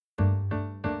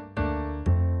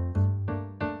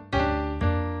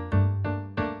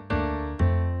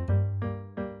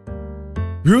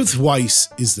Ruth Weiss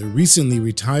is the recently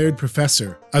retired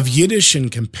professor of Yiddish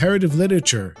and comparative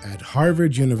literature at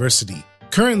Harvard University,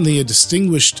 currently a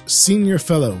distinguished senior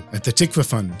fellow at the Tikva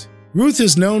Fund. Ruth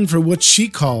is known for what she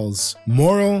calls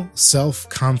moral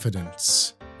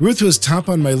self-confidence. Ruth was top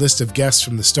on my list of guests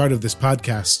from the start of this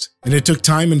podcast, and it took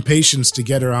time and patience to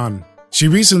get her on. She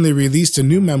recently released a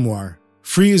new memoir,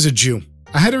 Free as a Jew.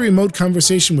 I had a remote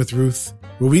conversation with Ruth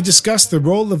where we discussed the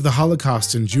role of the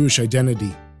Holocaust in Jewish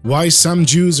identity, why some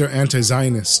Jews are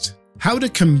anti-Zionist, how to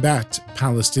combat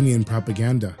Palestinian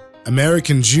propaganda,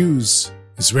 American Jews,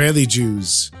 Israeli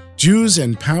Jews, Jews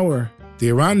and power, the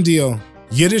Iran deal,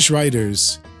 Yiddish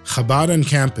writers, Chabad on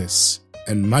campus,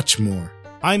 and much more.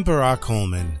 I'm Barak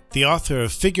Holman, the author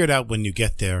of Figure It Out When You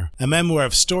Get There, a memoir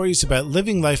of stories about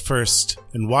living life first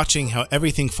and watching how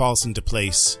everything falls into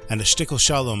place, and a shtickle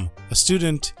shalom, a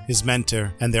student, his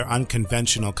mentor, and their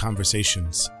unconventional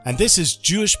conversations. And this is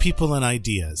Jewish People and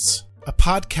Ideas, a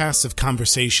podcast of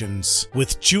conversations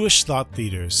with Jewish thought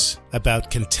leaders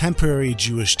about contemporary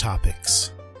Jewish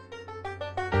topics.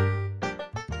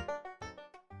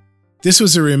 This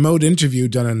was a remote interview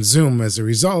done on Zoom. As a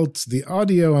result, the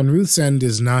audio on Ruth's end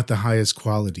is not the highest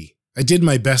quality. I did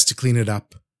my best to clean it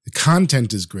up. The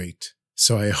content is great,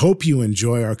 so I hope you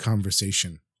enjoy our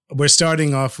conversation. We're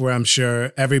starting off where I'm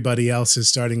sure everybody else is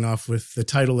starting off with the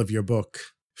title of your book,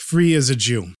 Free as a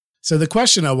Jew. So the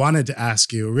question I wanted to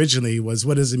ask you originally was,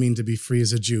 what does it mean to be free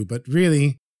as a Jew? But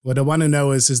really, what I want to know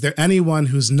is there anyone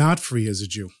who's not free as a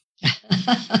Jew?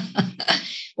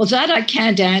 Well, that I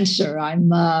can't answer. I've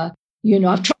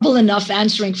trouble enough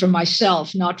answering for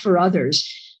myself, not for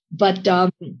others. But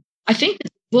I think the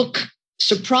book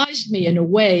surprised me in a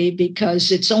way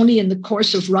because it's only in the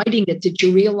course of writing it that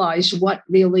you realize what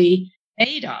really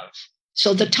made of.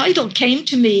 So the title came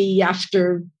to me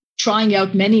after trying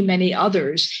out many, many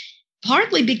others,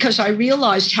 partly because I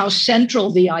realized how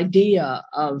central the idea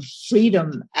of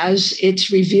freedom as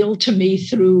it's revealed to me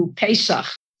through Pesach,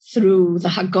 through the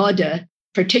Haggadah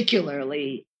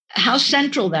particularly, how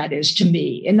central that is to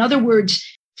me. In other words,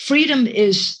 freedom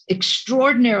is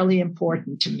extraordinarily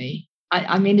important to me.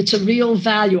 I mean, it's a real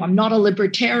value. I'm not a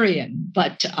libertarian,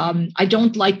 but I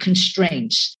don't like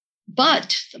constraints.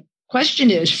 But the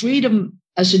question is, freedom,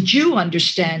 as a Jew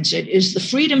understands it, is the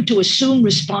freedom to assume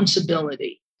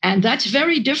responsibility. And that's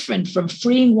very different from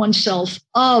freeing oneself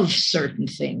of certain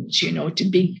things, to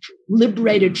be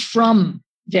liberated from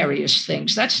various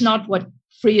things. That's not what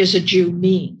free as a Jew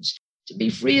means. To be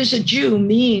free as a Jew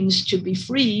means to be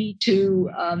free to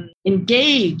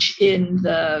engage in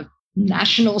the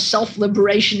national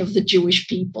self-liberation of the Jewish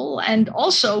people and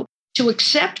also to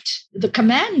accept the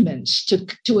commandments,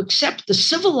 to accept the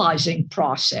civilizing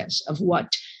process of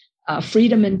what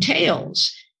freedom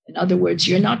entails. In other words,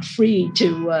 you're not free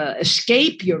to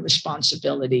escape your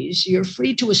responsibilities. You're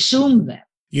free to assume them.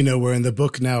 We're in the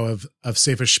book now of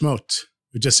Sefer Shemot.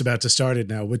 We're just about to start it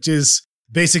now, which is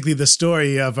basically the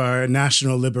story of our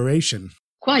national liberation.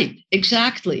 Quite,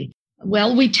 exactly.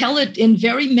 Well, we tell it in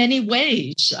very many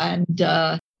ways. And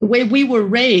the way we were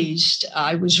raised,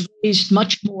 I was raised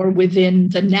much more within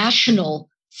the national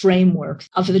framework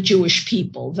of the Jewish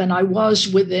people than I was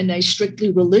within a strictly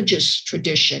religious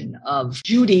tradition of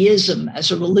Judaism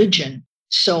as a religion.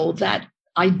 So that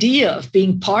idea of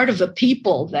being part of a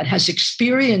people that has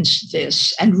experienced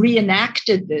this and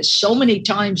reenacted this so many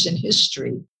times in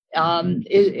history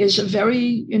is a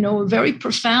very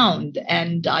profound.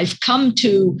 And I've come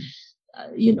to,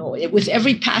 with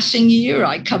every passing year,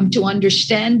 I come to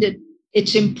understand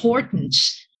its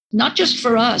importance, not just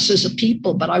for us as a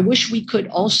people, but I wish we could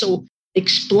also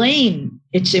explain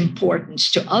its importance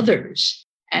to others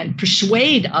and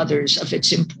persuade others of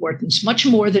its importance much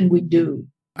more than we do.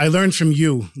 I learned from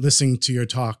you, listening to your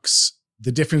talks,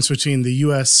 the difference between the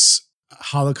U.S.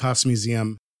 Holocaust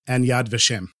Museum and Yad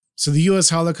Vashem. So the U.S.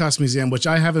 Holocaust Museum, which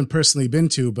I haven't personally been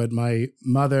to, but my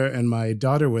mother and my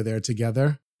daughter were there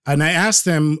together. And I asked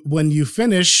them, when you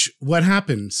finish, what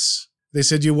happens? They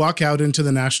said, you walk out into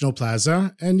the National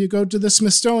Plaza and you go to the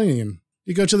Smithsonian.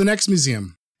 You go to the next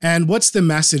museum. And what's the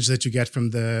message that you get from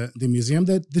the museum?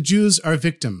 That the Jews are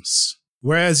victims.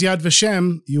 Whereas Yad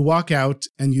Vashem, you walk out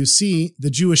and you see the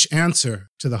Jewish answer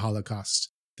to the Holocaust,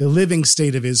 the living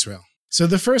state of Israel. So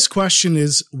the first question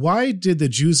is, why did the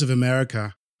Jews of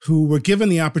America, who were given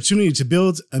the opportunity to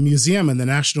build a museum in the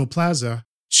National Plaza,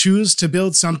 choose to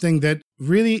build something that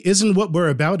really isn't what we're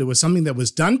about? It was something that was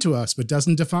done to us, but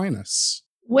doesn't define us.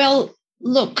 Well,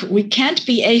 look, we can't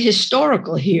be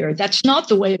ahistorical here. That's not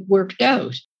the way it worked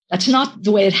out. That's not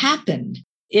the way it happened.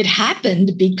 It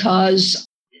happened because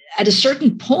at a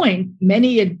certain point,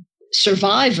 many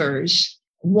survivors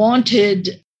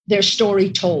wanted their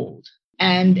story told.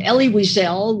 And Elie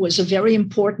Wiesel was a very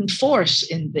important force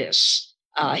in this.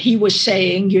 He was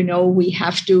saying, we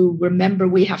have to remember,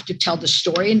 we have to tell the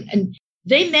story. And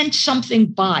they meant something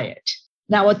by it.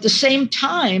 Now, at the same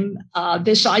time,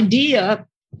 this idea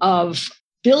of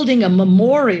building a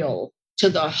memorial to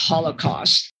the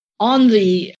Holocaust on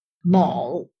the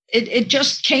mall, it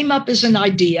just came up as an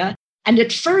idea. And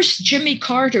at first, Jimmy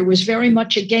Carter was very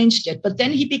much against it, but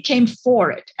then he became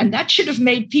for it. And that should have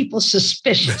made people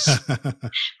suspicious,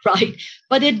 right?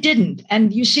 But it didn't.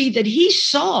 And you see that he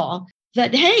saw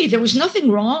that, hey, there was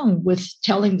nothing wrong with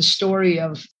telling the story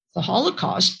of the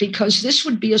Holocaust, because this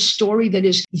would be a story that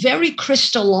is very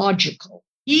Christological.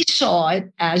 He saw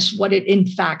it as what it in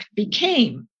fact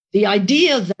became. The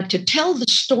idea that to tell the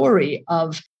story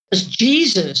of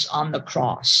Jesus on the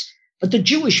cross, but the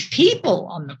Jewish people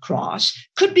on the cross,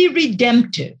 could be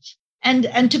redemptive.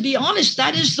 And to be honest,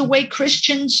 that is the way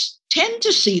Christians tend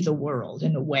to see the world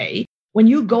in a way. When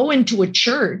you go into a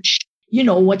church,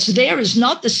 what's there is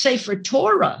not the Sefer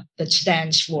Torah that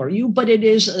stands for you, but it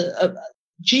is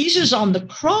Jesus on the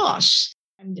cross.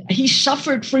 And he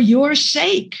suffered for your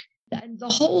sake. And the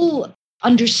whole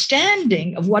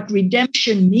understanding of what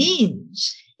redemption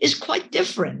means is quite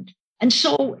different. And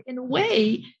so, in a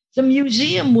way, the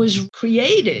museum was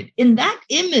created in that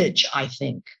image, I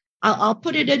think. I'll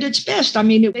put it at its best. I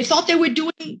mean, they thought they were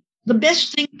doing the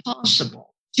best thing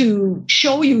possible to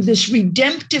show you this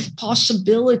redemptive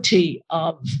possibility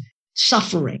of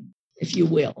suffering, if you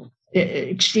will,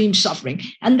 extreme suffering.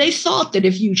 And they thought that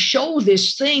if you show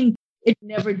this thing, it'd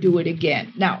never do it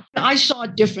again. Now, I saw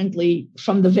it differently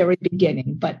from the very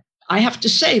beginning, but I have to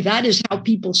say that is how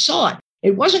people saw it.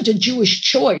 It wasn't a Jewish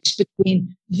choice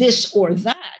between this or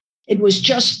that. It was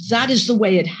just that is the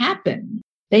way it happened.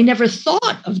 They never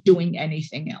thought of doing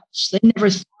anything else. They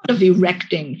never thought of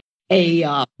erecting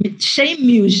a same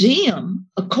museum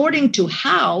according to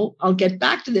how, I'll get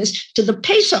back to this, to the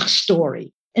Pesach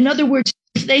story. In other words,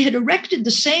 if they had erected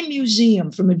the same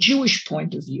museum from a Jewish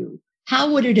point of view,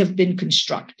 how would it have been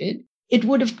constructed? It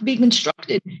would have been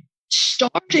constructed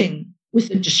starting with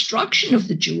the destruction of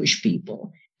the Jewish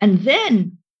people. And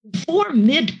then before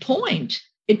midpoint,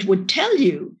 it would tell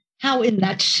you how in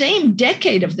that same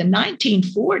decade of the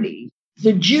 1940s,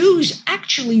 the Jews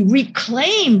actually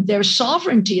reclaimed their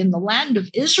sovereignty in the land of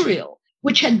Israel,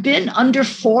 which had been under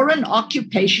foreign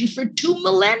occupation for 2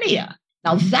 millennia.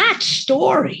 Now that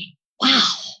story,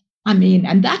 wow. I mean,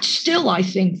 and that's still, I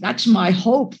think, that's my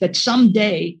hope that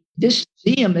someday this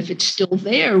museum, if it's still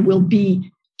there, will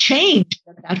be changed,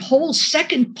 that whole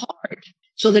second part,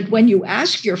 so that when you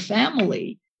ask your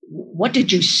family, what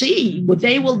did you see? Well,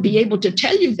 they will be able to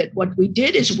tell you that what we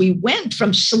did is we went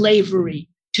from slavery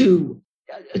to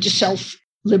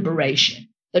self-liberation,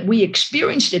 that we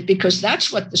experienced it because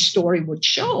that's what the story would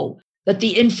show, that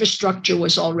the infrastructure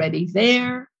was already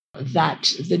there,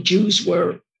 that the Jews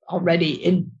were already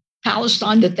in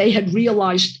Palestine, that they had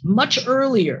realized much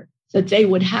earlier that they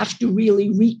would have to really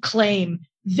reclaim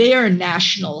their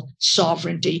national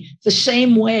sovereignty, the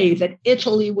same way that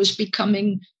Italy was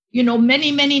becoming,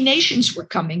 many, many nations were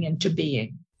coming into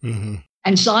being. Mm-hmm.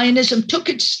 And Zionism took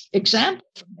its example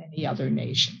from many other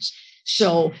nations.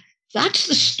 So that's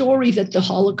the story that the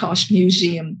Holocaust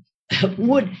Museum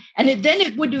would, and then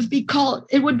it would be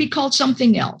called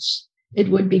something else. It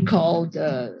would be called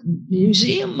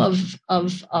Museum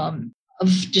of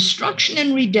Destruction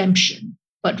and Redemption,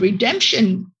 but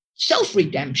redemption,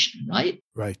 self-redemption, right?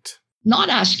 Right. Not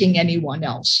asking anyone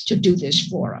else to do this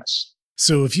for us.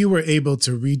 So if you were able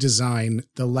to redesign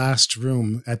the last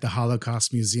room at the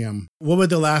Holocaust Museum, what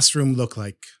would the last room look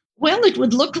like? Well, it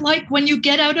would look like when you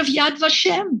get out of Yad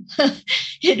Vashem.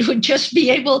 It would just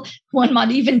be one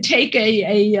might even take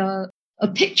a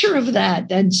picture of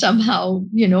that and somehow,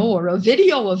 or a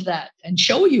video of that and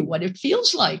show you what it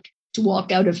feels like to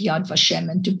walk out of Yad Vashem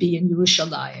and to be in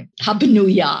Yerushalayim,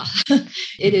 Habenuyah.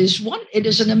 It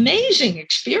is an amazing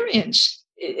experience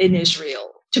in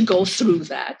Israel to go through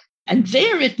that. And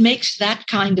there it makes that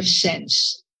kind of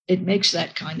sense. It makes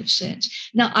that kind of sense.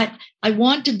 Now, I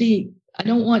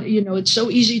don't want, it's so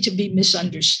easy to be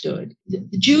misunderstood.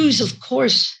 The Jews, of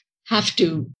course, have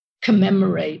to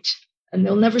commemorate, and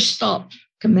they'll never stop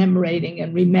commemorating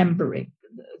and remembering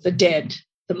the dead,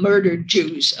 the murdered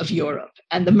Jews of Europe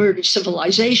and the murdered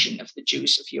civilization of the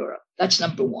Jews of Europe. That's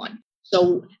number one.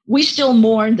 So we still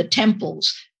mourn the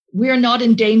temples. We're not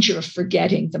in danger of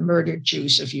forgetting the murdered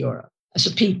Jews of Europe as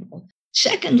a people.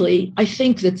 Secondly, I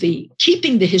think that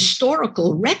keeping the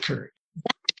historical record,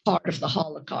 that part of the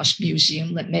Holocaust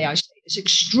Museum, may I say, is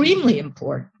extremely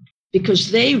important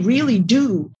because they really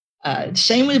do, the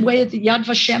same way that the Yad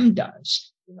Vashem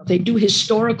does. They do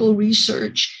historical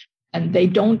research And they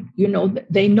don't,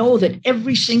 they know that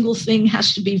every single thing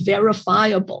has to be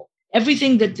verifiable.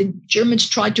 Everything that the Germans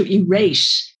tried to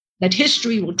erase, that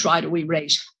history will try to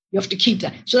erase, you have to keep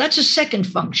that. So that's a second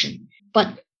function.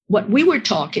 But what we were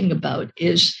talking about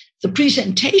is the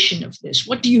presentation of this.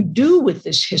 What do you do with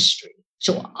this history?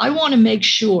 So I want to make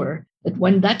sure that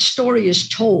when that story is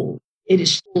told, it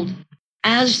is told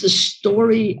as the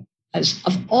story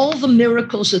of all the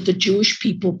miracles that the Jewish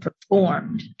people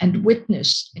performed and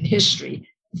witnessed in history.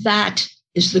 That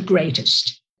is the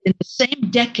greatest. In the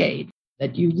same decade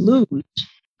that you lose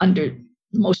under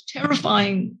the most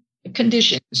terrifying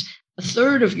conditions, a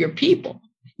third of your people,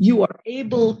 you are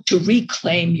able to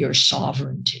reclaim your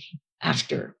sovereignty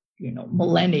after,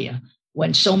 millennia,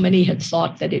 when so many had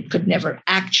thought that it could never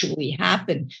actually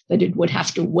happen, that it would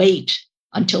have to wait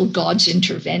until God's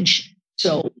intervention.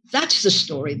 So that's the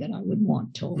story that I would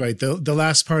want told. Right. The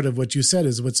last part of what you said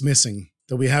is what's missing,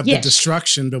 that we have the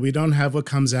destruction, but we don't have what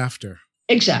comes after.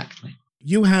 Exactly.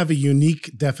 You have a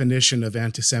unique definition of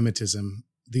anti-Semitism.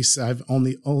 I've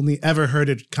only ever heard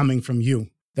it coming from you.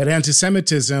 That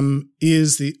anti-Semitism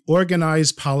is the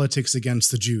organized politics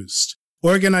against the Jews,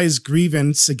 organized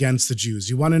grievance against the Jews.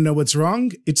 You want to know what's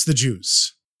wrong? It's the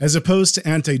Jews. As opposed to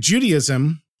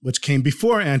anti-Judaism, which came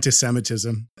before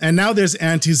anti-Semitism. And now there's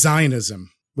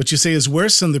anti-Zionism, which you say is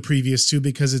worse than the previous two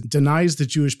because it denies the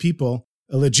Jewish people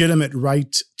a legitimate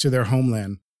right to their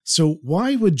homeland. So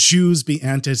why would Jews be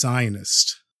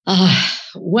anti-Zionist? I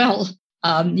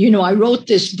wrote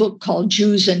this book called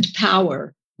Jews and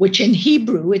Power, which in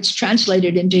Hebrew, it's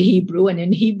translated into Hebrew, and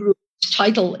in Hebrew, its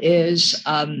title is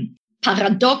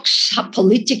Paradox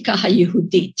HaPolitika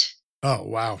HaYehudit. Oh,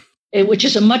 wow. Which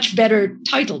is a much better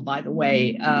title, by the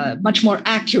way, much more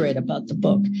accurate about the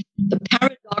book, The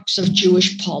Paradox of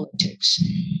Jewish Politics.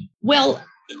 Well,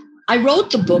 I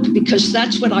wrote the book because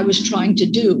that's what I was trying to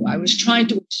do. I was trying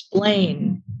to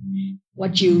explain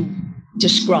what you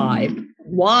describe,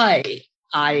 why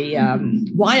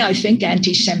I think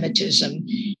anti-Semitism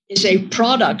is a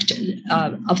product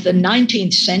of the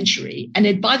 19th century.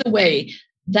 And by the way,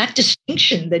 that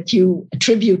distinction that you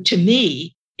attribute to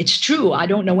me, it's true. I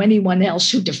don't know anyone else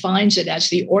who defines it as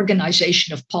the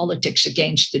organization of politics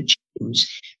against the Jews.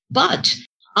 But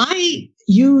I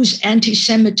use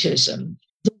anti-Semitism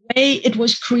the way it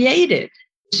was created.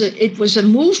 It was a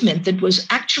movement that was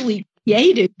actually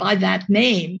created by that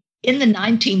name in the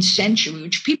 19th century,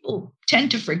 which people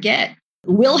tend to forget.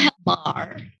 Wilhelm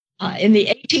Marr, in the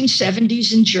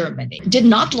 1870s in Germany, did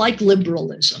not like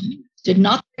liberalism, did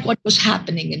not like what was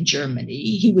happening in Germany.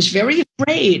 He was very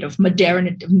afraid of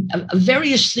modernity, of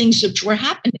various things that were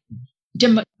happening,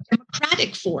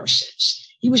 democratic forces.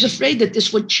 He was afraid that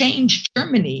this would change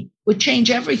Germany, would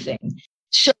change everything.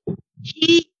 So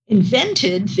he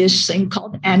invented this thing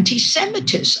called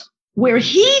anti-Semitism, where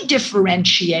he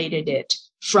differentiated it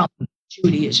from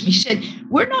Judaism. He said,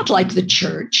 we're not like the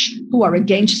church who are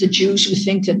against the Jews who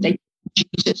think that they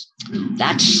Jesus.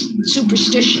 That's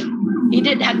superstition. He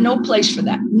had no place for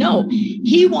that. No,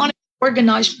 he wanted to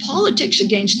organize politics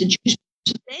against the Jews.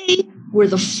 They were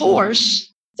the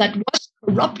force that was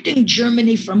corrupting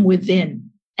Germany from within.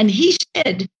 And he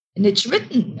said, and it's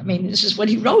written, I mean, this is what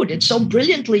he wrote. It's so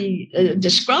brilliantly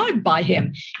described by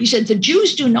him. He said, the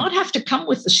Jews do not have to come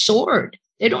with the sword.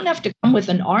 They don't have to come with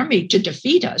an army to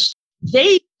defeat us.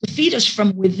 They defeat us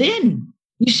from within.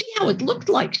 You see how it looked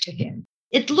like to him.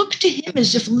 It looked to him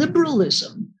as if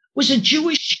liberalism was a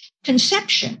Jewish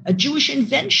conception, a Jewish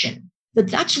invention,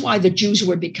 that's why the Jews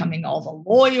were becoming all the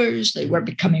lawyers, they were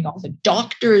becoming all the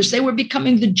doctors, they were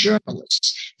becoming the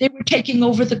journalists, they were taking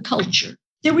over the culture,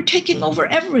 they were taking over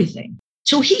everything.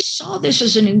 So he saw this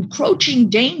as an encroaching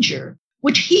danger,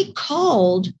 which he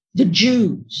called the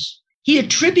Jews. He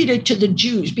attributed to the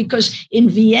Jews because in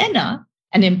Vienna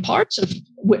and in parts of,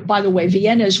 by the way,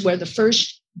 Vienna is where the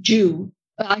first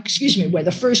where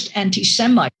the first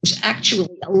anti-Semite was actually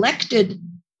elected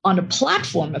on a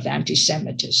platform of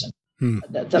anti-Semitism.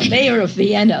 The mayor of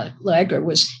Vienna, Lager,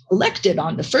 was elected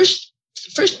on the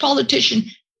first politician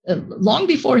long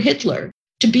before Hitler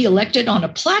to be elected on a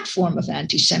platform of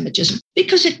anti-Semitism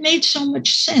because it made so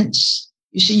much sense.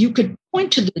 You see, you could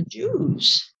point to the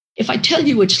Jews. If I tell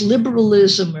you it's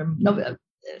liberalism or,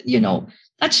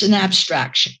 that's an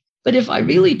abstraction. But if I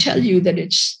really tell you that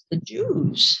it's the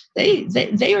Jews,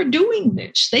 they are doing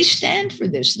this. They stand for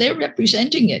this. They're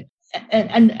representing it.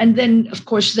 And then, of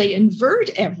course, they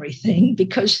invert everything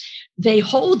because they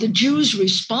hold the Jews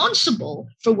responsible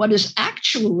for what is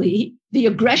actually the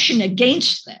aggression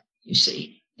against them. You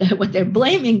see, what they're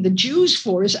blaming the Jews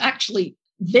for is actually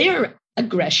their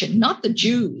aggression, not the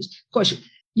Jews. Of course,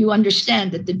 you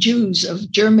understand that the Jews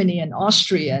of Germany and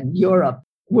Austria and Europe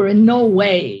were in no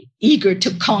way eager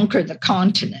to conquer the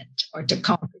continent or to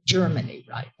conquer Germany,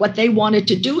 right? What they wanted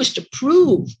to do is to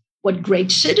prove what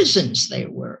great citizens they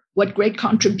were, what great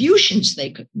contributions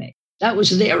they could make. That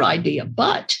was their idea.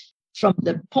 But from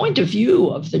the point of view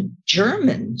of the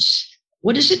Germans,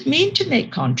 what does it mean to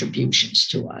make contributions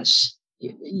to us?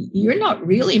 You're not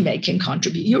really making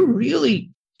contributions. You're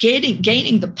really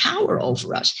gaining the power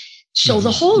over us. So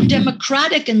the whole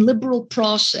democratic and liberal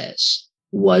process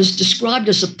was described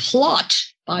as a plot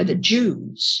by the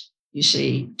Jews, you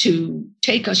see, to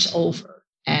take us over.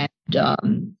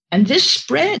 And this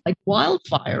spread like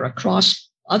wildfire across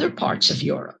other parts of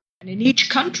Europe. And in each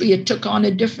country, it took on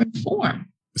a different form.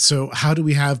 So how do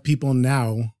we have people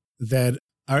now that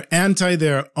are anti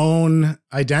their own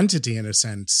identity, in a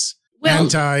sense,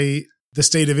 anti the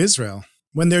state of Israel,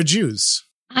 when they're Jews?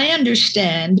 I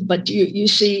understand, but you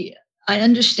see, I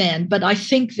understand. But I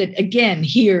think that, again,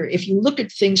 here, if you look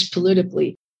at things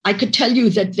politically, I could tell you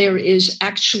that there is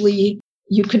actually,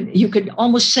 you could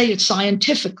almost say it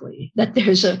scientifically, that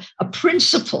there's a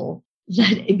principle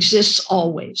that exists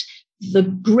always. The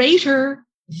greater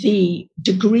the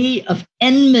degree of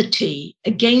enmity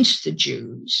against the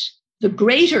Jews, the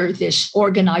greater this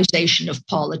organization of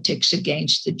politics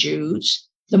against the Jews,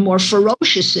 the more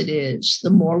ferocious it is, the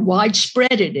more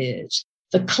widespread it is,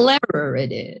 the cleverer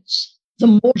it is, the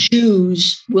more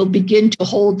Jews will begin to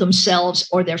hold themselves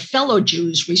or their fellow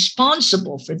Jews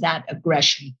responsible for that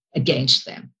aggression against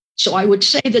them. So I would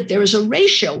say that there is a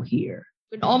ratio here.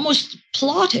 You can almost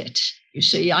plot it. You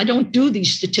see, I don't do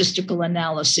these statistical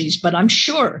analyses, but I'm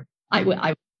sure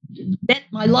I bet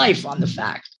my life on the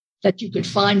fact that you could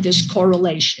find this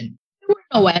correlation. There were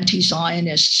no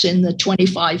anti-Zionists in the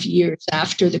 25 years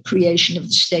after the creation of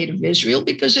the State of Israel,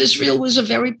 because Israel was a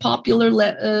very popular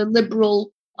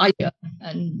liberal idea,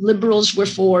 and liberals were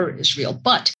for Israel.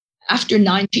 But after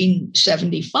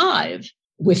 1975,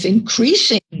 with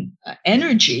increasing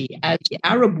energy as the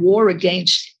Arab war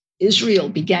against Israel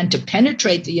began to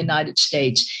penetrate the United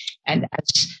States, and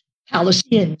as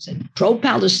Palestinians and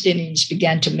pro-Palestinians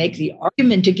began to make the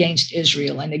argument against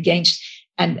Israel and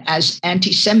as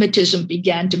anti-Semitism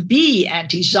began to be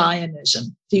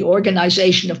anti-Zionism, the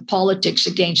organization of politics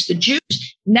against the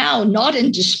Jews, now not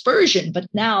in dispersion, but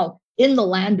now in the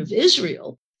land of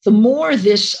Israel, the more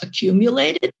this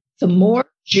accumulated, the more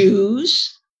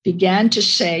Jews began to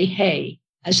say, hey,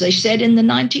 as they said in the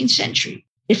 19th century,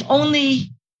 if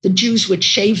only the Jews would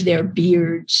shave their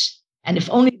beards, and if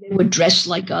only they would dress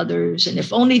like others, and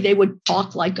if only they would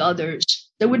talk like others,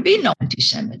 there would be no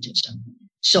anti-Semitism.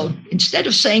 So instead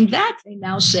of saying that, they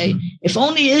now say, if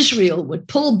only Israel would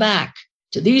pull back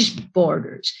to these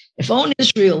borders, if only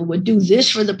Israel would do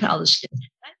this for the Palestinians,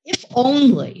 if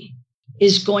only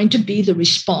is going to be the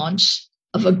response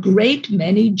of a great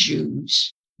many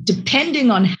Jews,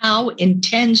 depending on how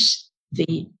intense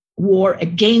the war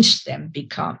against them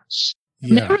becomes.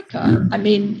 Yeah. America, I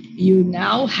mean, you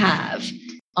now have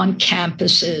on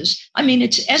campuses, I mean,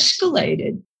 it's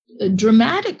escalated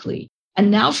dramatically. And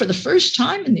now for the first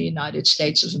time in the United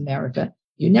States of America,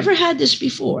 you never had this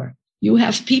before. You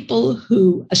have people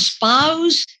who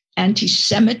espouse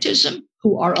anti-Semitism,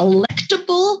 who are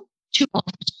electable to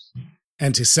office.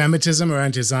 Anti-Semitism or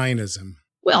anti-Zionism?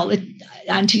 Well,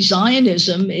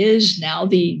 anti-Zionism is now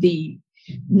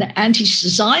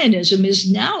anti-Zionism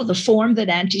is now the form that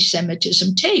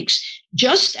anti-Semitism takes.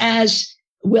 Just as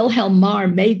Wilhelm Marr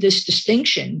made this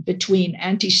distinction between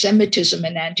anti-Semitism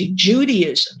and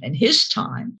anti-Judaism in his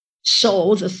time,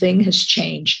 so the thing has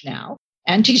changed now.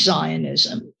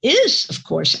 Anti-Zionism is, of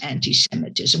course,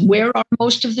 anti-Semitism. Where are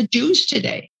most of the Jews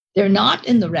today? They're not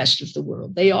in the rest of the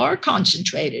world. They are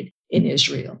concentrated in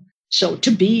Israel. So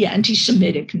to be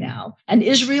anti-Semitic now, and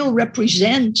Israel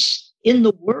represents in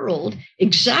the world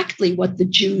exactly what the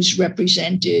Jews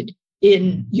represented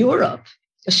in Europe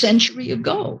a century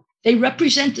ago. They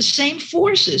represent the same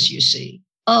forces, you see,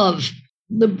 of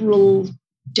liberal,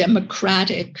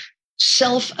 democratic,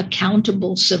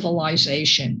 self-accountable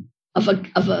civilization, of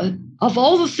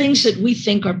all the things that we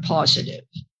think are positive.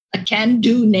 A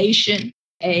can-do nation,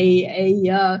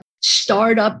 a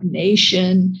startup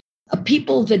nation, a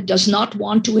people that does not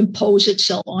want to impose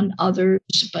itself on others,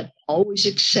 but always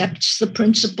accepts the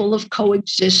principle of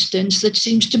coexistence, that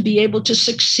seems to be able to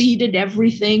succeed at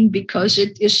everything because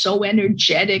it is so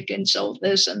energetic and so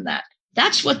this and that.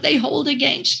 That's what they hold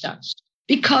against us,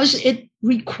 because it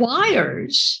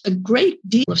requires a great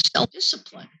deal of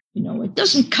self-discipline. You know, it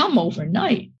doesn't come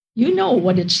overnight. You know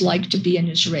what it's like to be an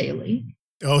Israeli.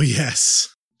 Oh,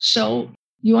 yes. So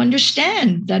you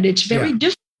understand that it's very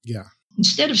difficult. Yeah.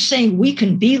 Instead of saying we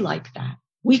can be like that,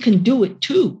 we can do it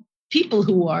too. People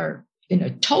who are in a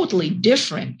totally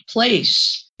different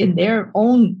place in their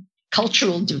own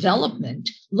cultural development,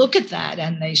 look at that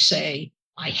and they say,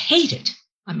 I hate it.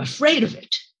 I'm afraid of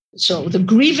it. So the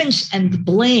grievance and the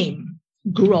blame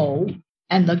grow,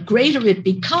 and the greater it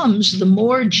becomes, the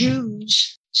more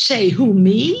Jews say, who,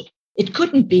 me? It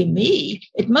couldn't be me.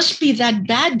 It must be that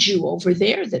bad Jew over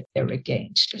there that they're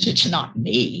against, because it's not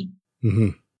me. Mm-hmm.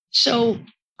 So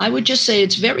I would just say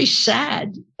it's very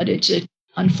sad, but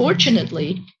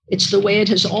unfortunately, it's the way it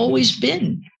has always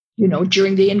been.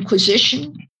 During the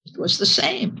Inquisition, it was the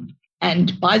same.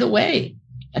 And by the way,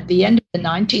 at the end of the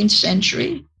 19th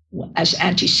century, as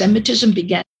anti-Semitism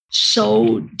began,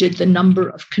 so did the number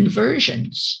of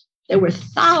conversions. There were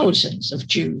thousands of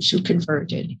Jews who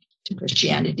converted to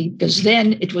Christianity, because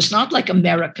then it was not like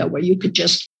America where you could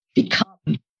just become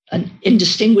an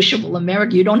indistinguishable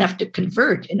American. You don't have to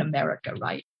convert in America,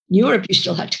 right? In Europe, you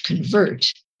still had to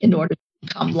convert in order to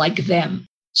become like them.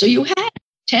 So you had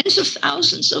tens of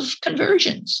thousands of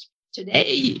conversions.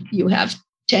 Today, you have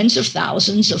tens of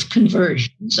thousands of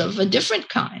conversions of a different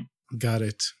kind. Got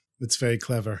it. It's very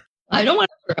clever. I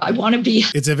want to be.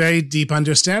 It's a very deep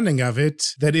understanding of it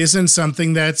that isn't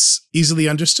something that's easily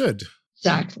understood.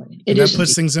 Exactly. That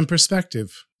puts things in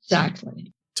perspective.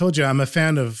 Exactly. Told you, I'm a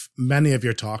fan of many of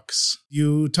your talks.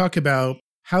 You talk about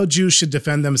how Jews should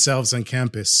defend themselves on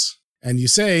campus. And you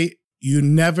say you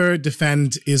never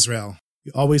defend Israel.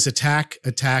 You always attack,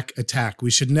 attack, attack.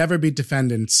 We should never be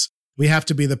defendants. We have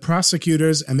to be the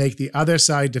prosecutors and make the other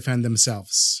side defend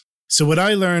themselves. So what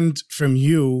I learned from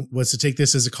you was to take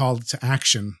this as a call to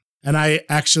action. And I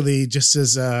actually, just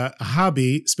as a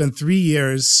hobby, spent 3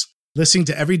 years listening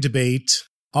to every debate,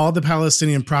 all the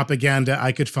Palestinian propaganda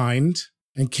I could find,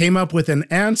 and came up with an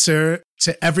answer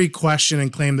to every question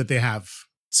and claim that they have.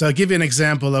 So I'll give you an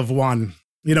example of one.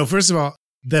 First of all,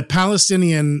 the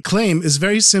Palestinian claim is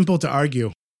very simple to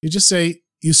argue. You just say,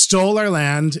 you stole our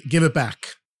land, give it back.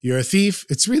 You're a thief.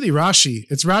 It's really Rashi.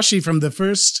 It's Rashi from the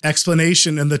first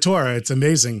explanation in the Torah. It's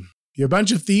amazing. You're a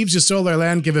bunch of thieves. You stole our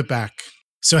land. Give it back.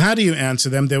 So how do you answer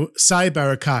them? Saeb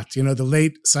Erekat, the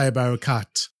late Saeb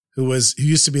Erekat, who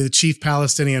used to be the chief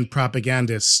Palestinian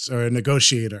propagandist or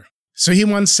negotiator. So he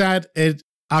once sat at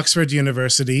Oxford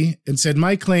University and said,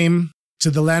 my claim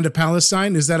to the land of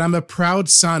Palestine is that I'm a proud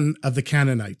son of the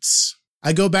Canaanites.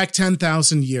 I go back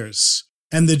 10,000 years,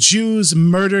 and the Jews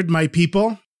murdered my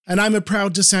people, and I'm a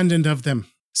proud descendant of them.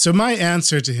 So my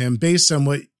answer to him, based on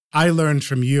what I learned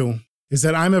from you, is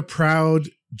that I'm a proud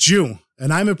Jew,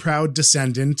 and I'm a proud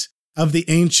descendant of the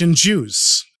ancient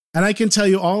Jews. And I can tell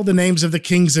you all the names of the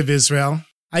kings of Israel.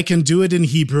 I can do it in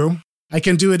Hebrew. I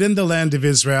can do it in the land of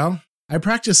Israel. I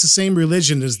practice the same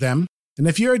religion as them. And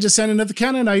if you're a descendant of the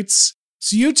Canaanites,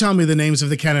 so you tell me the names of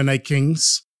the Canaanite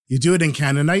kings. You do it in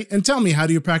Canaanite, and tell me, how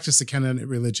do you practice the Canaanite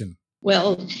religion?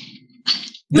 Well,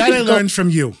 that I learned from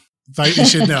you. You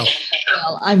should know.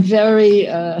 Well, I'm very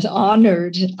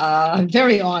honored. I'm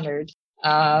very honored.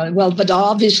 But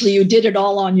obviously you did it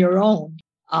all on your own.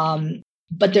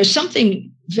 But there's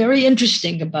something very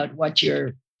interesting about what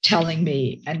you're telling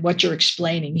me and what you're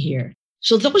explaining here.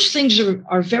 So those things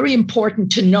are very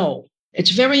important to know.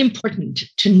 It's very important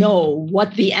to know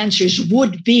what the answers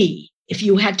would be if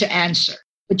you had to answer.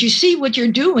 But you see, what you're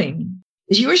doing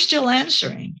is you're still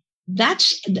answering.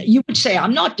 You would say,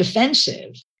 I'm not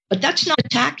defensive, but that's not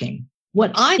attacking.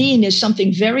 What I mean is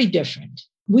something very different.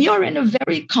 We are in a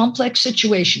very complex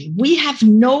situation. We have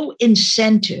no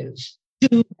incentive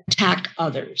to attack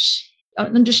others.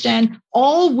 Understand?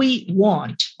 All we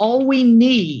want, all we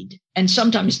need, and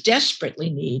sometimes desperately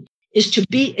need, is to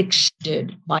be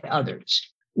accepted by others.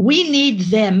 We need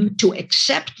them to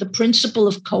accept the principle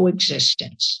of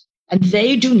coexistence, and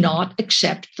they do not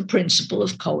accept the principle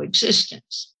of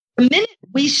coexistence. The minute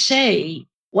we say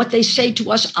what they say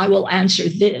to us, I will answer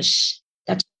this,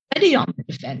 that's already on the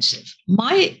defensive.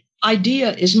 My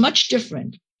idea is much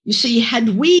different. You see,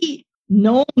 had we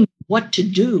known what to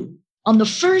do on the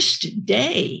first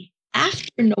day after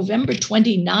November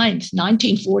 29th,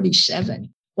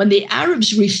 1947, when the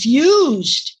Arabs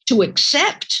refused to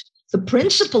accept the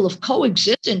principle of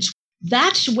coexistence,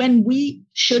 that's when we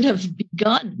should have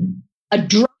begun a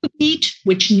drumbeat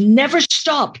which never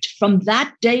stopped from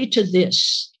that day to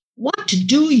this. What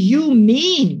do you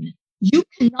mean? You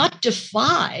cannot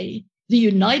defy the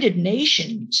United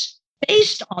Nations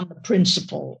based on the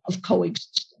principle of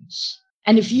coexistence.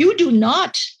 And if you do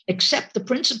not accept the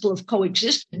principle of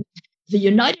coexistence, the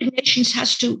United Nations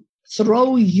has to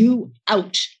throw you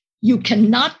out. You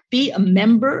cannot be a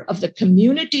member of the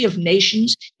community of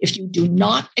nations if you do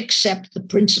not accept the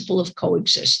principle of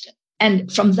coexistence.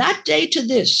 And from that day to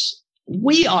this,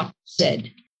 we are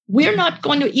said, we're not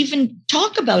going to even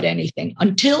talk about anything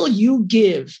until you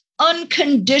give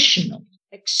unconditional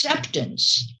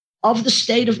acceptance of the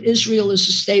state of Israel as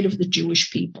the state of the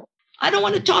Jewish people. I don't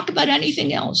want to talk about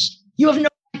anything else. You have no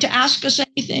right to ask us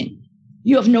anything.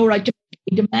 You have no right to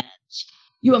make demands.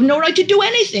 You have no right to do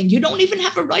anything. You don't even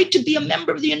have a right to be a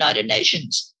member of the United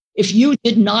Nations if you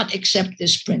did not accept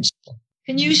this principle.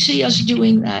 Can you see us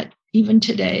doing that even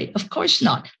today? Of course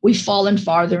not. We've fallen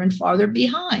farther and farther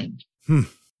behind.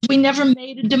 We never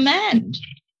made a demand.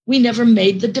 We never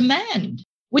made the demand,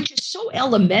 which is so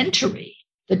elementary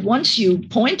that once you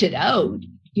point it out,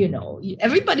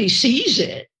 everybody sees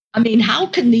it. I mean, how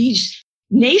can these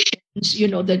nations,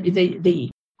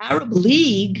 the Arab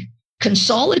League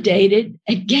consolidated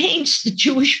against the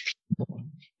Jewish people?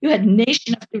 You had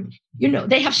nation after,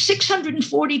 they have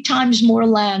 640 times more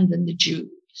land than the Jews.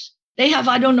 They have,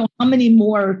 I don't know how many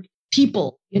more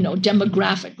people,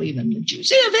 demographically than the Jews.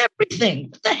 They have everything.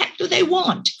 What the heck do they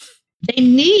want?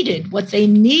 What they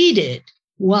needed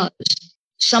was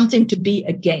something to be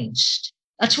against.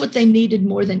 That's what they needed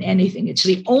more than anything. It's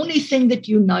the only thing that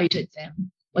united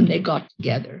them when they got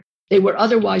together. They were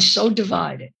otherwise so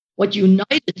divided. What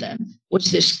united them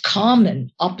was this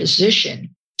common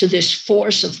opposition to this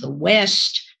force of the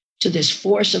West, to this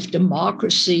force of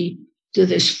democracy, to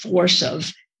this force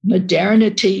of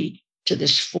modernity, to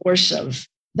this force of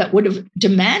that would have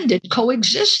demanded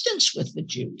coexistence with the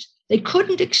Jews. They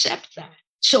couldn't accept that.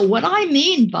 So what I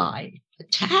mean by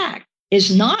attack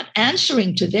is not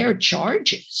answering to their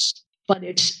charges, but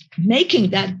it's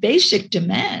making that basic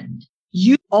demand.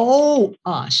 You owe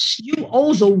us, you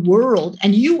owe the world,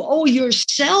 and you owe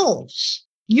yourselves,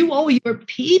 you owe your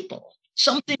people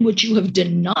something which you have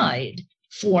denied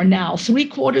for now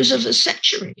 3/4 of a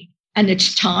century. And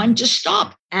it's time to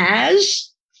stop,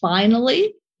 as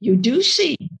finally you do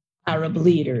see Arab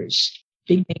leaders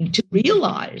beginning to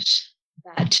realize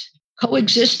that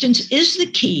coexistence is the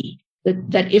key,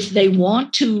 that if they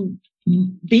want to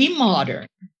be modern,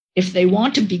 if they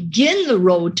want to begin the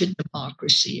road to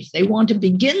democracy, if they want to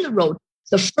begin the road,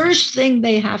 the first thing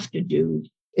they have to do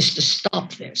is to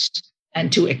stop this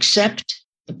and to accept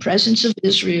the presence of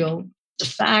Israel, the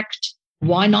fact.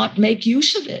 Why not make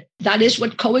use of it? That is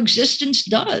what coexistence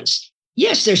does.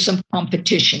 Yes, there's some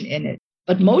competition in it,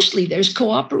 but mostly there's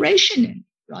cooperation in it,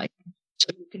 right? So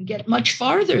you can get much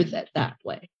farther that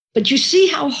way. But you see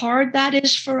how hard that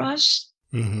is for us?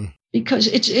 Mm-hmm. Because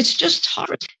it's just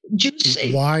hard. Jews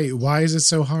say, why is it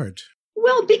so hard?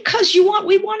 Well, because we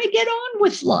want to get on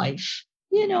with life.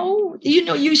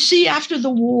 You see after the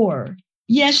war,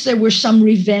 yes, there were some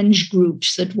revenge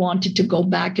groups that wanted to go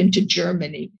back into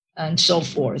Germany and so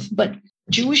forth. But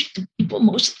Jewish people,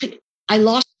 I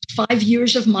lost 5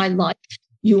 years of my life.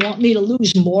 You want me to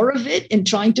lose more of it in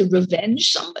trying to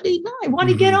revenge somebody? No, I want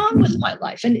to get on with my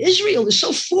life. And Israel is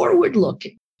so forward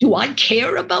looking. Do I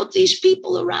care about these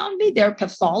people around me, their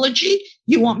pathology?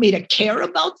 You want me to care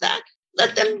about that?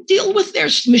 Let them deal with their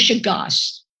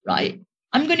mishigas, right?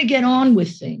 I'm going to get on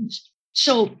with things.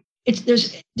 So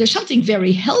there's something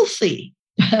very healthy,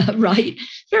 right?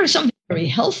 There's something very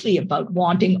healthy about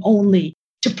wanting only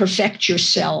to perfect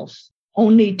yourself,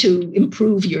 only to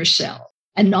improve yourself,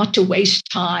 and not to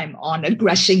waste time on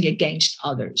aggressing against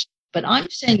others. But I'm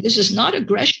saying this is not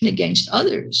aggression against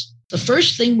others. The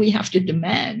first thing we have to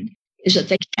demand is that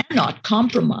they cannot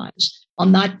compromise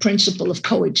on that principle of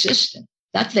coexistence,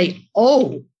 that they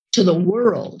owe to the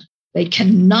world. They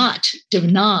cannot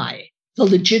deny the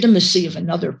legitimacy of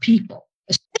another people,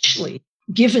 especially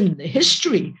given the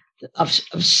history of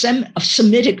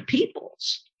Semitic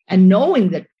peoples, and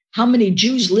knowing that how many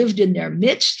Jews lived in their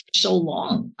midst for so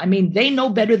long. I mean, they know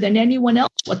better than anyone else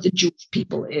what the Jewish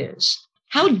people is.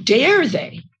 How dare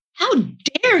they? How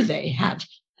dare they have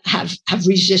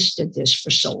resisted this for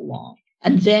so long?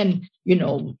 And then,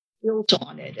 built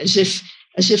on it as if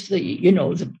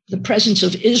the presence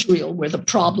of Israel were the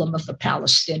problem of the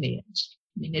Palestinians.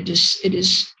 I mean, it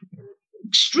is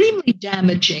extremely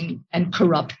damaging and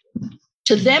corrupt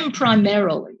to them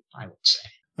primarily, I would say.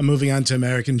 I'm moving on to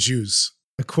American Jews.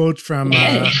 A quote from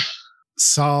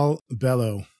Saul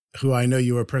Bellow, who I know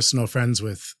you were personal friends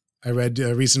with. I read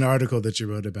a recent article that you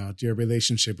wrote about your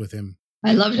relationship with him.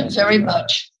 I loved him very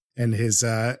much. And his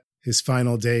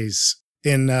final days.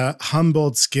 In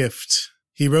Humboldt's Gift,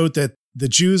 he wrote that the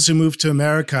Jews who moved to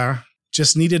America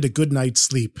just needed a good night's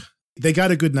sleep. They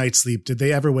got a good night's sleep. Did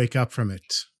they ever wake up from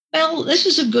it? Well, this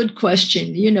is a good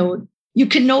question. You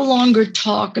can no longer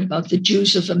talk about the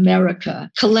Jews of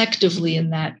America collectively in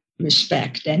that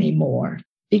respect anymore,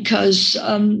 because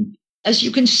as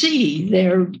you can see,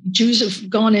 Jews have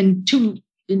gone in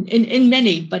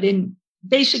many, but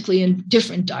basically in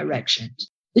different directions.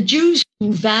 The Jews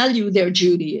who value their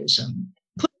Judaism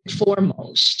put it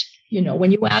foremost.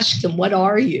 When you ask them, what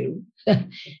are you?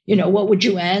 What would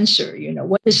you answer?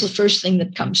 What is the first thing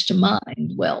that comes to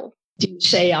mind? Well, do you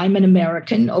say, I'm an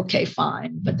American? Okay,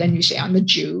 fine. But then you say, I'm a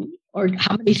Jew. Or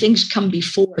how many things come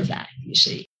before that, you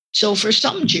see? So for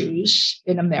some Jews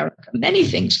in America, many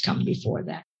things come before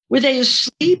that. Were they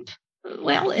asleep?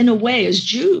 Well, in a way, as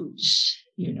Jews,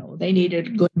 they needed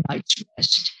a good night's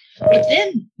rest. But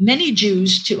then many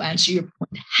Jews, to answer your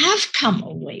point, have come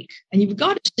awake. And you've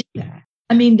got to see that.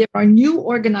 I mean, there are new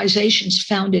organizations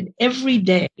founded every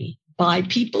day by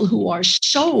people who are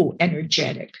so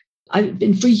energetic. I've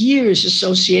been for years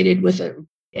associated with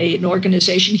an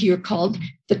organization here called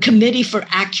the Committee for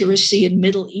Accuracy in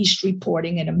Middle East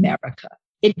Reporting in America.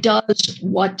 It does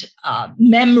what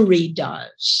memory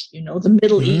does, the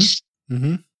Middle East.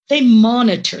 Mm-hmm. They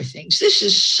monitor things. This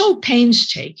is so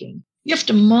painstaking. You have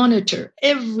to monitor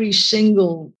every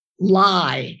single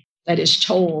lie that is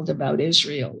told about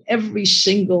Israel, every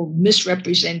single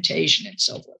misrepresentation and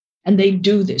so forth. And they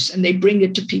do this and they bring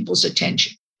it to people's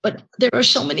attention. But there are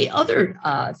so many other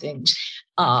things.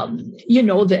 There's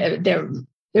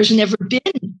never been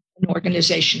an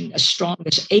organization as strong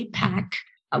as AIPAC.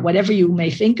 Whatever you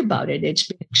may think about it, it's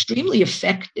been extremely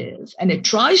effective. And it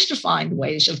tries to find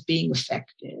ways of being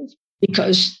effective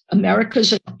because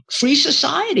America's a free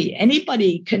society.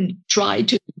 Anybody can try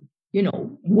to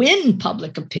win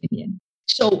public opinion.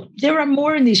 So there are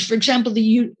more in these. For example,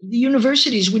 the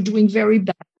universities were doing very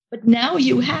bad, but now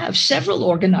you have several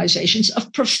organizations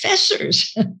of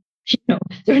professors.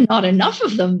 There are not enough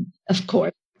of them, of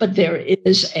course, but there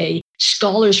is a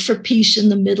Scholars for Peace in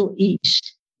the Middle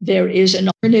East. There is an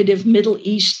alternative Middle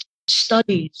East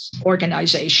studies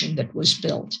organization that was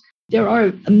built. There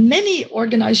are many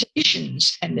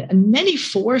organizations and many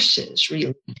forces,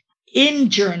 really, in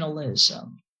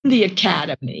journalism, the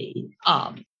academy,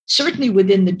 certainly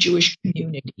within the Jewish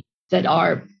community, that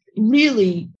are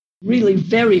really, really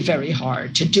very, very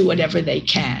hard to do whatever they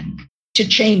can to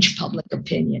change public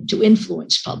opinion, to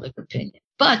influence public opinion.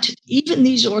 But even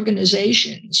these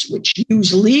organizations, which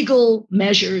use legal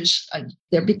measures,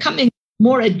 they're becoming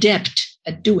more adept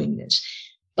at doing this.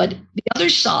 But the other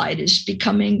side is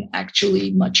becoming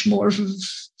actually much more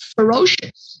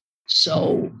ferocious.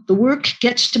 So the work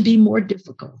gets to be more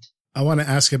difficult. I want to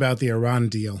ask about the Iran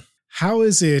deal. How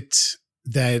is it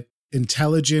that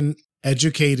intelligent,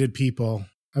 educated people,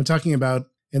 I'm talking about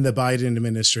in the Biden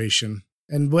administration,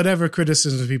 and whatever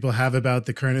criticisms people have about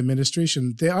the current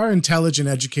administration, they are intelligent,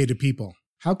 educated people.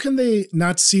 How can they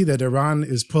not see that Iran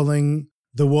is pulling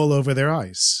the wool over their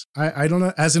eyes? I don't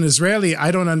know. As an Israeli,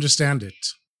 I don't understand it.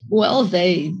 Well,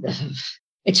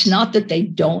 it's not that they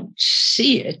don't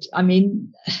see it. I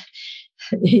mean,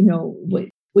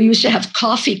 we used to have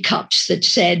coffee cups that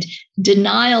said,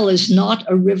 denial is not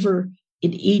a river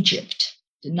in Egypt.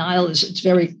 Denial is, it's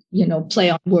very,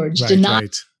 play on words. Right, denial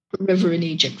right. A river in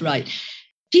Egypt, right.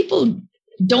 People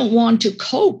don't want to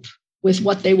cope with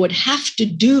what they would have to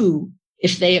do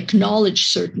if they acknowledge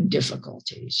certain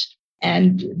difficulties.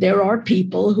 And there are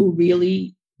people who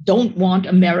really don't want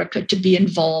America to be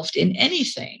involved in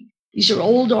anything. These are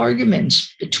old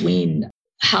arguments between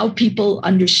how people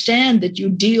understand that you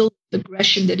deal with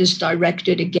aggression that is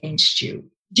directed against you.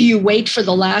 Do you wait for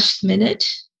the last minute,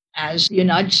 as the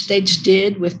United States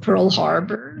did with Pearl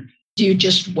Harbor? Do you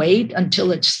just wait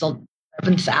until it's the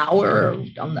 11th hour,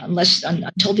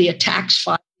 until the attacks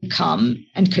finally come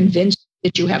and convince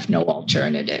that you have no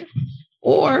alternative?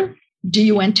 Or do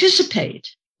you anticipate?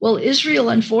 Well, Israel,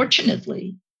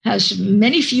 unfortunately, has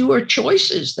many fewer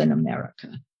choices than America.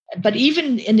 But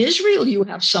even in Israel, you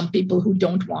have some people who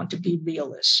don't want to be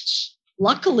realists.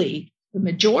 Luckily, the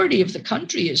majority of the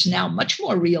country is now much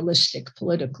more realistic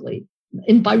politically.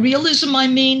 And by realism, I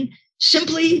mean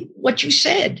simply what you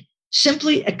said,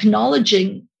 simply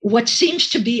acknowledging what seems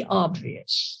to be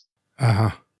obvious.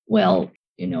 Uh-huh. Well,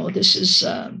 this is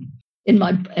in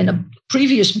a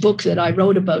previous book that I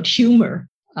wrote about humor.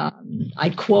 I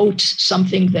quote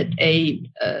something that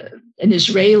an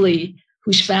Israeli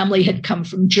whose family had come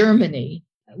from Germany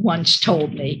once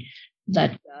told me,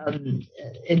 that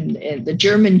in the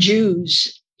German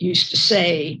Jews used to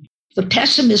say, the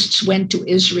pessimists went to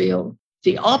Israel,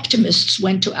 the optimists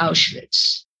went to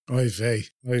Auschwitz. Oy vey,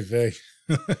 oy vey.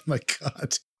 My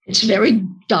God. It's very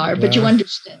dark, but you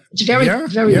understand. It's very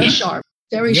sharp,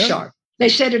 very sharp. They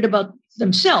said it about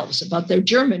themselves, about their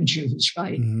German Jews,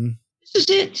 right? Mm-hmm. This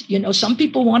is it. Some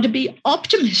people want to be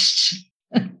optimists.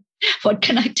 What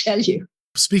can I tell you?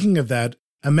 Speaking of that,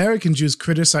 American Jews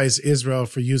criticize Israel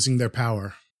for using their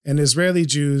power, and Israeli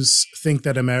Jews think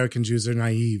that American Jews are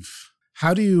naive.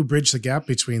 How do you bridge the gap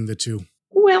between the two?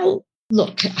 Well,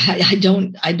 look,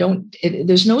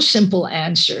 there's no simple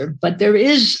answer, but there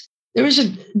is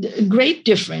a great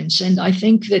difference. And I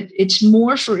think that it's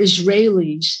more for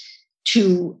Israelis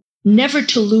to never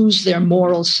to lose their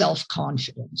moral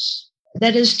self-confidence.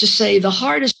 That is to say, the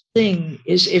hardest thing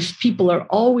is if people are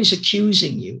always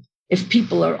accusing you, if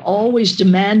people are always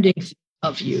demanding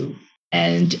of you,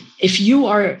 and if you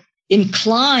are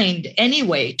inclined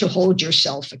anyway to hold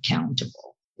yourself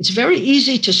accountable. It's very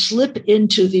easy to slip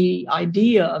into the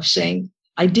idea of saying,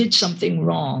 I did something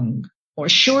wrong, or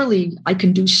surely I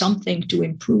can do something to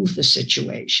improve the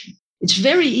situation. It's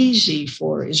very easy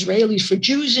for Israelis, for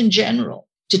Jews in general,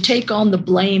 to take on the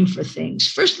blame for things.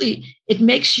 Firstly, it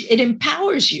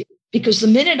empowers you, because the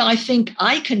minute I think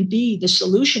I can be the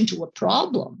solution to a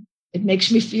problem, it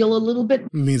makes me feel a little bit.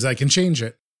 It means I can change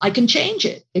it. I can change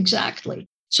it. Exactly.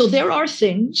 So there are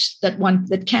things that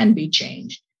can be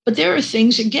changed, but there are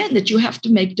things, again, that you have to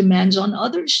make demands on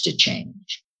others to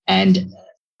change. And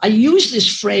I use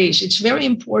this phrase. It's very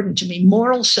important to me,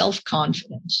 moral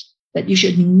self-confidence, that you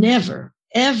should never,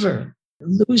 ever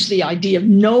lose the idea of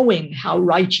knowing how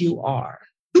right you are.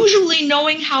 Usually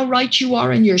knowing how right you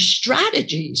are in your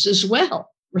strategies as well,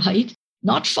 right?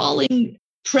 Not falling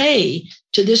prey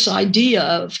to this idea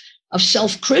of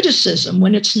self-criticism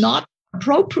when it's not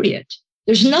appropriate.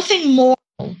 There's nothing moral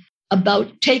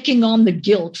about taking on the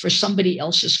guilt for somebody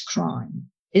else's crime.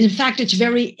 In fact, it's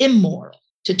very immoral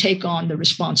to take on the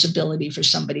responsibility for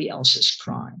somebody else's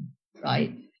crime,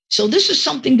 right? So this is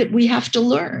something that we have to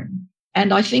learn.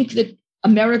 And I think that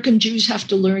American Jews have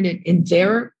to learn it in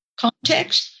their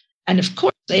context. And of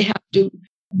course, they have to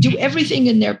do everything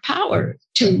in their power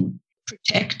to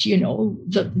protect,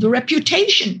 the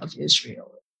reputation of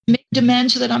Israel, make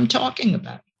demands that I'm talking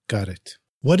about. Got it.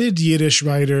 What did Yiddish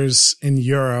writers in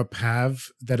Europe have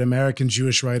that American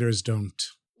Jewish writers don't?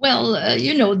 Well,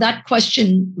 that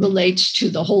question relates to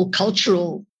the whole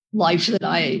cultural life that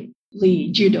I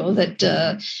lead,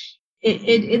 that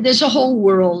there's a whole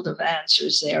world of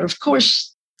answers there. Of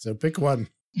course. So pick one.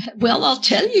 Well, I'll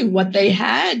tell you what they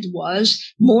had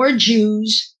was more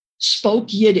Jews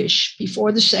spoke Yiddish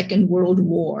before the Second World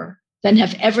War than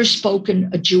have ever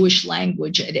spoken a Jewish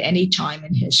language at any time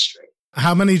in history.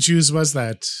 How many Jews was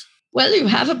that? Well, you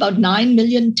have about 9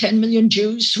 million, 10 million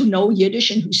Jews who know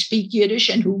Yiddish and who speak Yiddish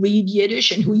and who read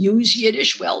Yiddish and who use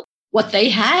Yiddish. Well, what they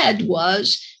had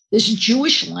was this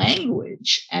Jewish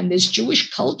language and this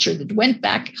Jewish culture that went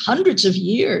back hundreds of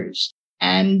years.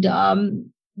 And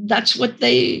that's what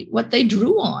they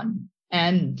drew on.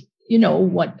 And,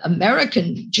 what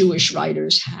American Jewish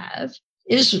writers have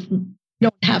is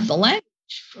don't have the language,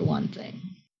 for one thing.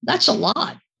 That's a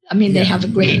lot. I mean, they have a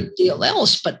great deal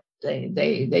else, but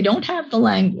they don't have the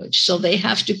language. So they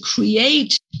have to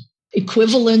create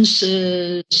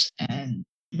equivalences and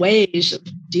ways of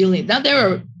dealing. Now, there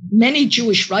are many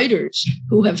Jewish writers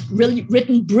who have really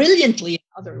written brilliantly in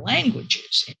other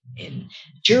languages, in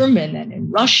German and in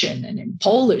Russian and in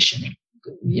Polish. And,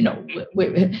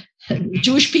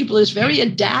 Jewish people is very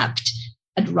adept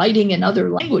at writing in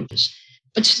other languages.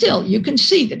 But still, you can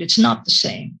see that it's not the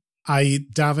same. I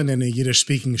daven in a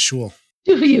Yiddish-speaking shul.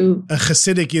 Do you? A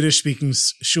Hasidic Yiddish-speaking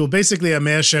shul, basically a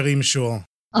Me'er Sherim shul.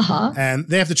 Uh-huh. And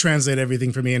they have to translate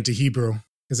everything for me into Hebrew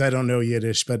because I don't know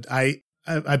Yiddish. But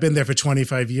I've been there for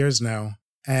 25 years now.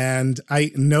 And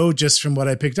I know just from what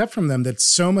I picked up from them that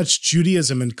so much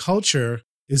Judaism and culture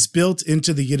is built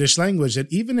into the Yiddish language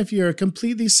that even if you're a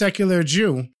completely secular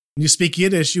Jew and you speak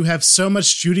Yiddish, you have so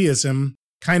much Judaism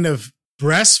kind of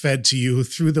breastfed to you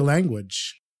through the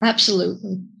language.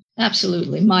 Absolutely.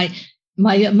 Absolutely. My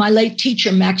late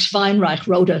teacher, Max Weinreich,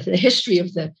 wrote the history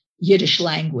of the Yiddish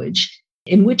language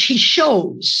in which he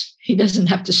shows, he doesn't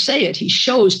have to say it, he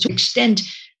shows to extent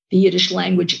the Yiddish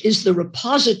language is the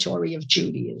repository of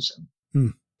Judaism.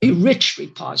 A rich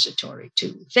repository,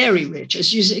 too. Very rich,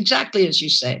 exactly as you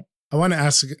say. I want to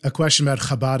ask a question about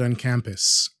Chabad on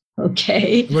campus.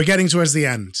 Okay. We're getting towards the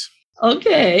end.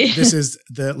 Okay. This is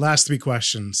the last 3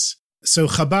 questions. So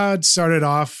Chabad started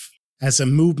off as a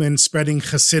movement spreading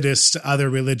Hasidus to other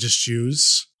religious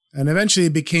Jews, and eventually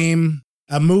became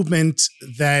a movement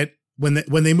that, when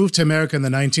they moved to America in the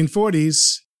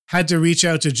 1940s, had to reach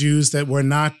out to Jews that were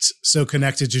not so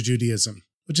connected to Judaism,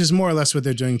 which is more or less what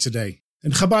they're doing today.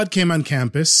 And Chabad came on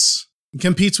campus and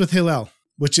competes with Hillel,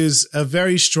 which is a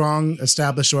very strong,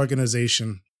 established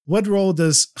organization. What role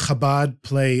does Chabad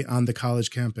play on the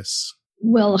college campus?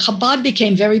 Well, Chabad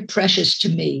became very precious to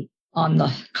me on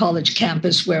the college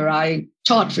campus where I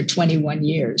taught for 21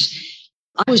 years.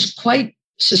 I was quite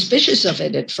suspicious of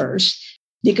it at first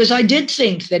because I did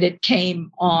think that it came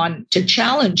on to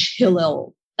challenge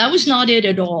Hillel. That was not it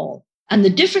at all. And the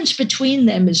difference between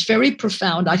them is very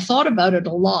profound. I thought about it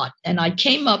a lot, and I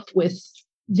came up with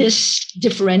this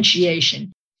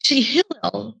differentiation. See,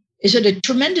 Hillel is at a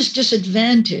tremendous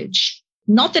disadvantage,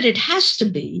 not that it has to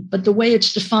be, but the way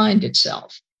it's defined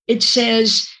itself. It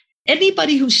says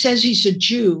anybody who says he's a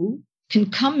Jew can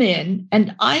come in,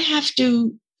 and I have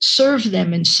to serve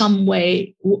them in some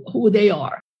way who they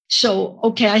are. So,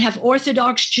 okay, I have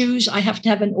Orthodox Jews. I have to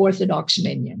have an Orthodox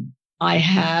minyan. I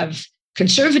have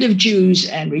conservative Jews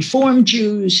and Reform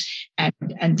Jews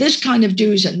and this kind of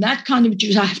Jews and that kind of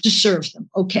Jews. I have to serve them.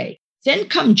 Okay. Then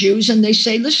come Jews and they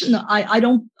say, listen, I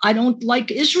don't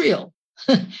like Israel.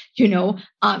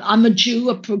 I'm a Jew,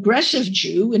 a progressive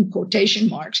Jew in quotation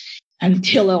marks. And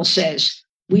Hillel says,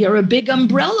 we are a big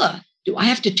umbrella. Do I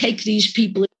have to take these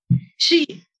people? See,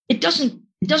 it doesn't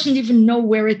even know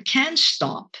where it can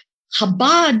stop.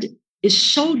 Chabad is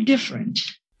so different.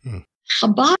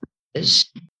 Chabad is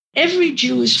every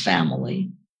Jewish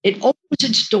family. It opens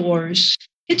its doors.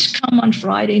 It's come on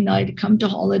Friday night, come to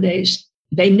holidays.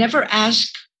 They never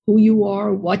ask who you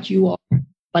are, what you are.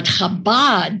 But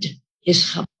Chabad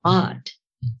is Chabad.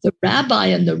 The rabbi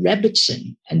and the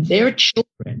Rebbitzin and their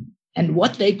children and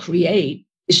what they create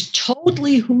is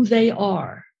totally who they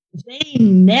are. They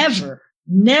never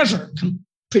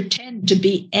pretend to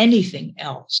be anything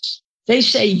else. They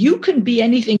say, you can be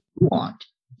anything you want.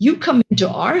 You come into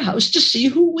our house to see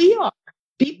who we are.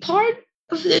 Be part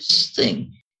of this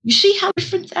thing. You see how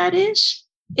different that is?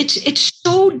 It's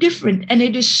so different, and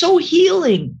it is so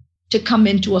healing to come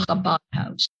into a Chabad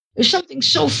house. There's something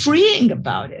so freeing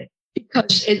about it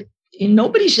because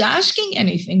nobody's asking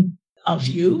anything of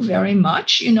you very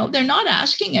much. They're not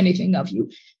asking anything of you.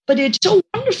 But it's so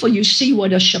wonderful. You see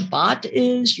what a Shabbat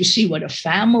is. You see what a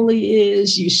family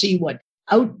is. You see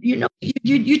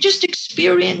you just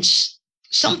experience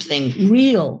something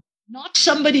real, not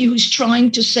somebody who's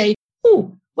trying to say,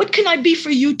 oh, what can I be for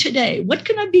you today? What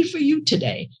can I be for you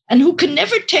today? And who can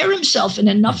never tear himself in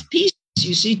enough pieces,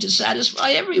 you see, to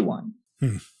satisfy everyone.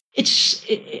 It's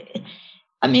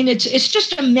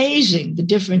just amazing, the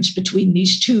difference between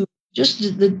these two. Just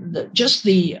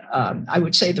the I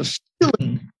would say the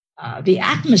feeling, the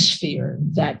atmosphere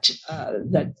that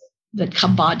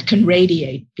Chabad can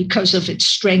radiate because of its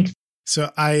strength.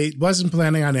 So I wasn't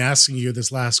planning on asking you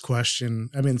this last question.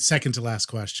 Second to last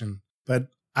question, but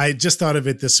I just thought of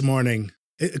it this morning.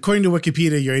 According to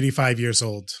Wikipedia, you're 85 years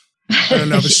old. I don't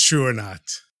know if it's true or not.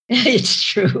 It's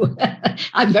true.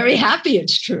 I'm very happy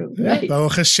it's true. Right?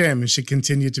 Baruch Hashem, you should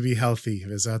continue to be healthy.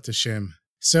 V'ezrat Hashem.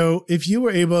 So if you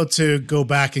were able to go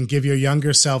back and give your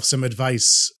younger self some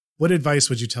advice, what advice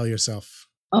would you tell yourself?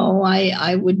 Oh,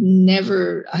 I would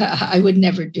never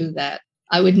do that.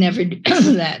 I would never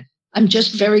do that. I'm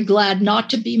just very glad not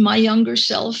to be my younger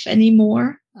self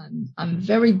anymore. I'm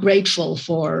very grateful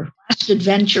for the last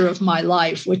adventure of my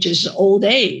life, which is old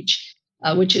age,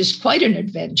 which is quite an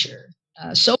adventure.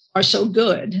 So far, so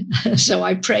good. So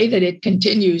I pray that it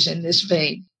continues in this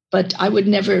vein. But I would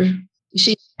never,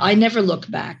 I never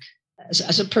look back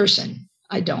as a person.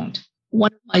 I don't.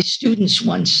 One of my students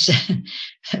once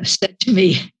said to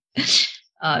me,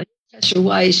 Professor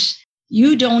Weiss,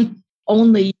 you don't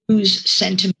only use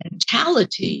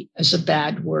sentimentality as a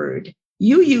bad word.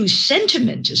 You use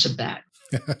sentiment as a bad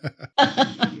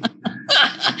word.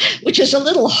 Which is a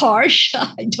little harsh.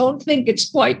 I don't think it's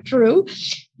quite true.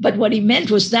 But what he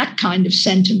meant was that kind of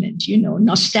sentiment,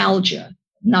 nostalgia,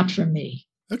 not for me.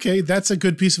 Okay, that's a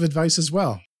good piece of advice as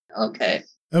well. Okay,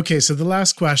 so the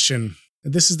last question.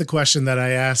 This is the question that I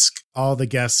ask all the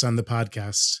guests on the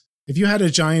podcast. If you had a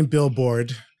giant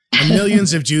billboard and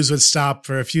millions of Jews would stop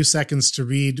for a few seconds to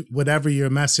read whatever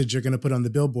your message you're going to put on the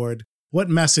billboard, what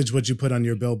message would you put on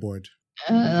your billboard?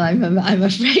 I'm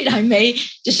afraid I may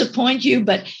disappoint you,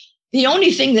 but the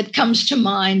only thing that comes to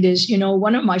mind is,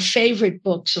 one of my favorite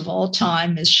books of all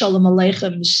time is Sholem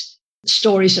Aleichem's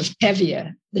Stories of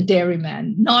Tevye, the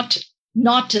Dairyman, not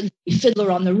the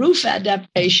Fiddler on the Roof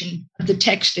adaptation, but the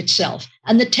text itself,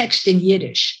 and the text in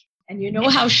Yiddish. And you know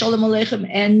how Sholem Aleichem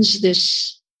ends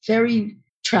this very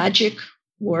tragic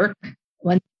work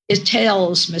when it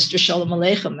tells Mr. Sholem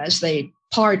Aleichem, as they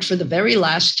part for the very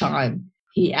last time,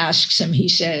 he asks him, he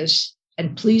says,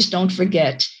 and please don't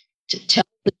forget to tell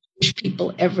the Jewish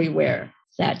people everywhere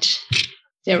that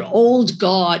their old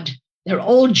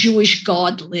Jewish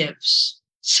God lives.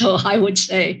 So I would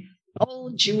say,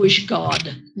 old Jewish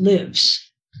God lives.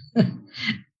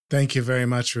 Thank you very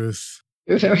much, Ruth.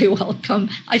 You're very welcome.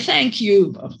 I thank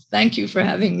you. Thank you for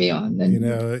having me on.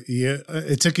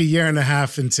 It took a year and a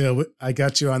half until I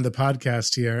got you on the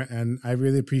podcast here, and I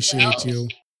really appreciate you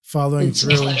following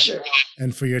through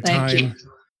and for your time.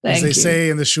 As they say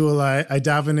in the shul, I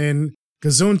daven in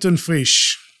Gesund und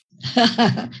frisch.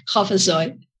 Hoffe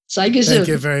so. Sei gesund. Thank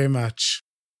you very much.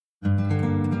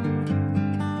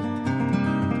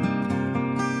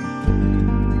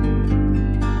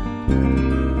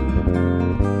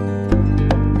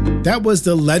 That was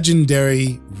the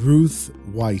legendary Ruth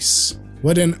Weiss.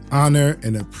 What an honor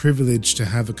and a privilege to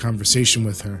have a conversation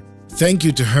with her. Thank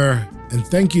you to her, and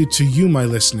thank you to you, my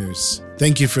listeners.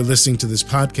 Thank you for listening to this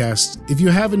podcast. If you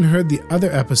haven't heard the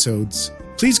other episodes,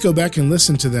 please go back and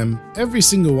listen to them. Every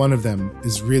single one of them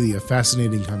is really a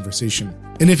fascinating conversation.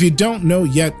 And if you don't know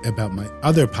yet about my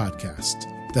other podcast,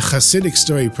 the Hasidic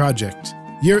Story Project,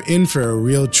 you're in for a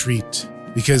real treat,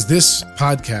 because this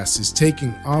podcast is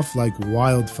taking off like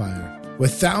wildfire,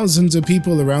 with thousands of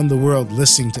people around the world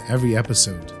listening to every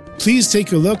episode. Please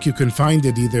take a look. You can find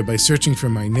it either by searching for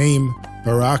my name,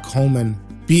 Barak Hullman,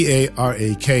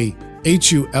 BarakHullman,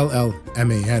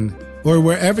 or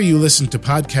wherever you listen to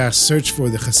podcasts, search for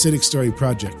the Hasidic Story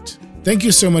Project. Thank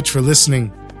you so much for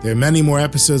listening. There are many more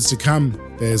episodes to come,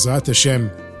 Be'ezrat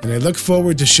Hashem, and I look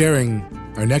forward to sharing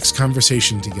our next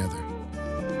conversation together.